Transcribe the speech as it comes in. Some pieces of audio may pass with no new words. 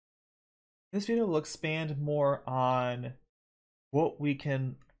This video will expand more on what we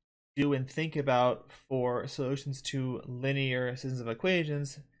can do and think about for solutions to linear systems of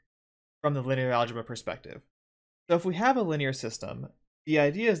equations from the linear algebra perspective. So if we have a linear system, the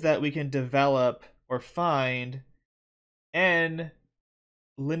idea is that we can develop or find n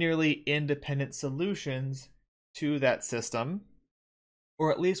linearly independent solutions to that system,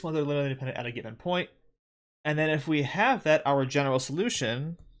 or at least one that are linearly independent at a given point. And then if we have that, our general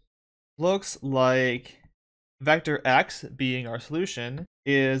solution looks like vector x being our solution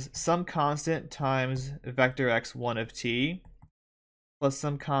is some constant times vector x1 of t plus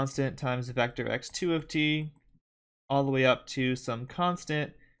some constant times vector x2 of t all the way up to some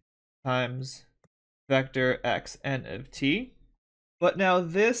constant times vector xn of t. But now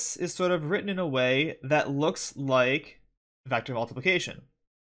this is sort of written in a way that looks like vector multiplication.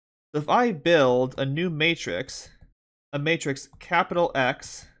 So if I build a new matrix, a matrix capital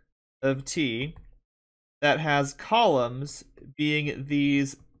X of t that has columns being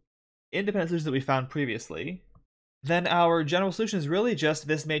these independent solutions that we found previously, then our general solution is really just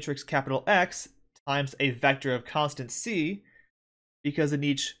this matrix capital X times a vector of constant c, because in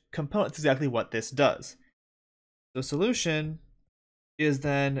each component it's exactly what this does. So solution is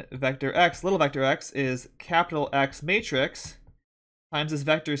then vector x, little vector x, is capital X matrix times this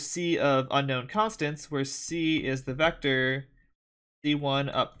vector c of unknown constants, where c is the vector c1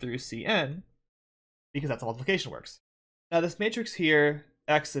 up through cn, because that's how multiplication works. Now this matrix here,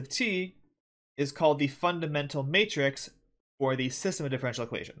 x of t, is called the fundamental matrix for the system of differential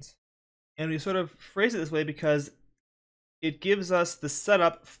equations. And we sort of phrase it this way because it gives us the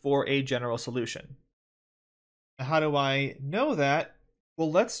setup for a general solution. Now, how do I know that?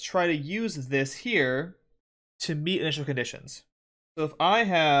 Well, let's try to use this here to meet initial conditions. So if I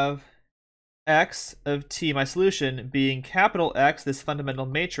have x of t, my solution, being capital X, this fundamental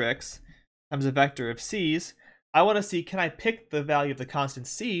matrix, times a vector of c's, I want to see, can I pick the value of the constant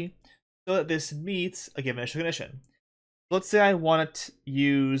c so that this meets a given initial condition? Let's say I want to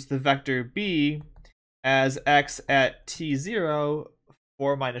use the vector b as x at t0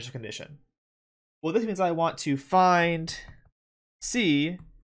 for my initial condition. Well, this means I want to find c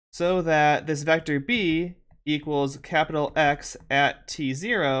so that this vector b equals capital X at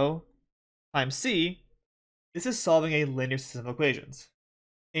t0 times c. This is solving a linear system of equations.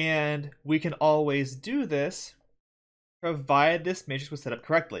 And we can always do this provided this matrix was set up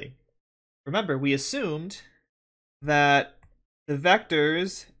correctly. Remember, we assumed that the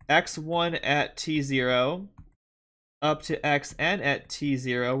vectors x1 at t0 up to xn at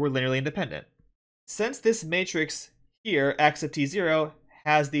t0 were linearly independent. Since this matrix here, x of t0,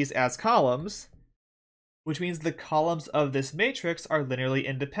 has these as columns, which means the columns of this matrix are linearly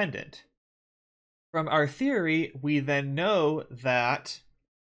independent. From our theory, we then know that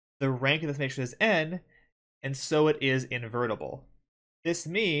the rank of this matrix is n, and so it is invertible. This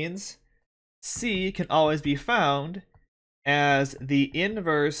means c can always be found as the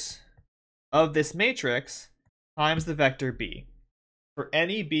inverse of this matrix times the vector b. For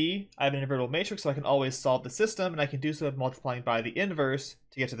any b, I have an invertible matrix, so I can always solve the system, and I can do so by multiplying by the inverse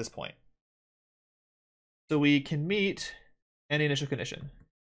to get to this point. So we can meet any initial condition.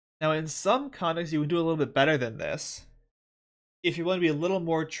 Now, in some contexts, you would do a little bit better than this if you want to be a little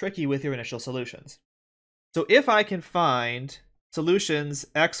more tricky with your initial solutions. So if I can find solutions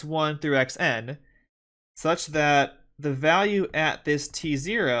x1 through xn such that the value at this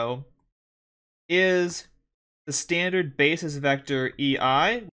t0 is the standard basis vector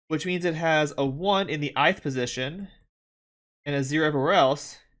ei, which means it has a 1 in the ith position and a 0 everywhere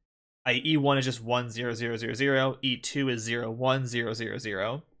else, i.e. e1 is just 1, 0, 0, 0, 0, e2 is 0, 1, 0, 0,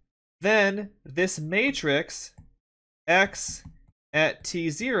 0, then this matrix x at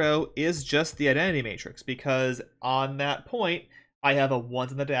t0 is just the identity matrix, because on that point I have a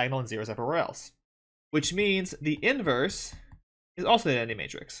 1s in the diagonal and 0s everywhere else, which means the inverse is also the identity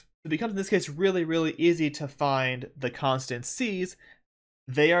matrix. It becomes in this case really, really easy to find the constant c's.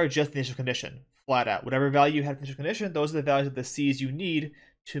 They are just the initial condition, flat out. Whatever value you have in the initial condition, those are the values of the c's you need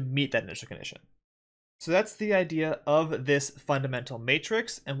to meet that initial condition. So that's the idea of this fundamental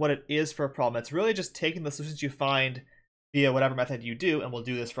matrix and what it is for a problem. It's really just taking the solutions you find via whatever method you do, and we'll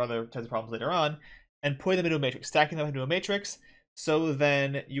do this for other types of problems later on, and putting them into a matrix, stacking them into a matrix, so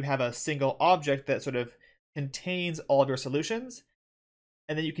then you have a single object that sort of contains all of your solutions,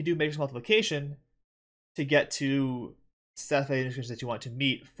 and then you can do matrix multiplication to get to set the initial conditions that you want to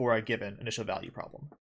meet for a given initial value problem.